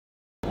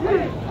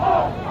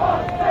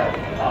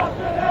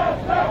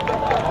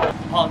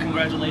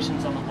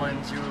congratulations on the 1-0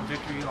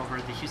 victory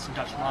over the Houston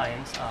Dutch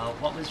Lions.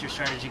 What was your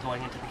strategy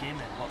going into the game,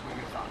 and what were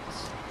your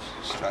thoughts?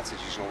 Strategy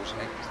is always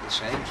the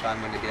same. Try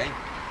and win the game.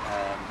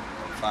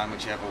 Find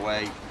whichever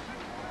way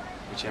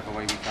we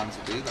can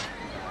to do that.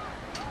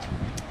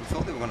 We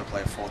thought they were going to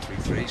play a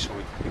 4-3-3, so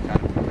we kind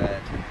of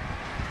prepared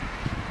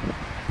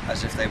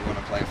as if they were going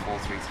to play a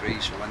 4-3-3.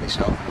 So when they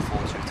set up in a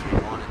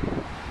 4-2-3-1,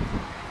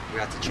 we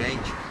had to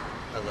change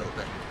a little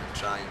bit and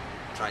try and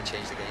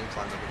change the game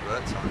plan that we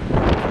worked on.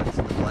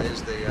 The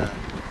players, they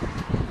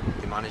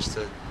managed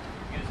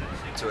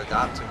to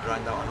adapt and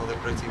grind out another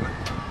gritty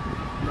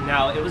win.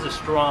 Now, it was a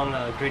strong,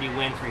 gritty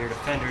win for your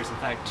defenders. In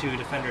fact, two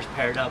defenders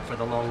paired up for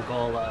the lone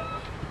goal,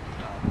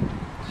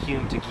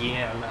 Hume to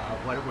Guillen.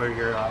 What were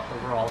your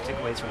overall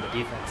takeaways from the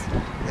defense?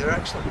 They were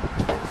excellent.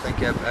 I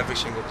think every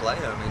single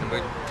player.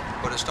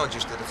 But it's not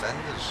just the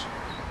defenders.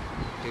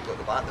 People at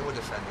the back that were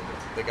defending.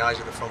 The guys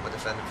at the front were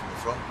defending from the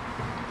front.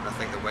 And I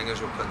think the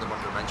wingers were putting them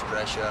under immense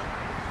pressure.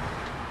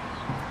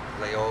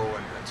 Leo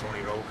and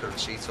Tony Roker and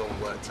Cito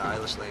worked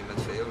tirelessly in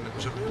midfield, and it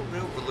was a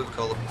real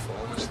blue-collar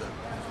performance that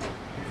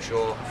I'm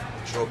sure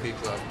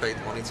people that have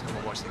paid money to come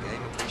and watch the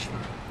game appreciate.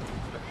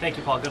 Thank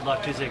you, Paul. Good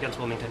luck Tuesday against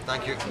Wilmington.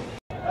 Thank you.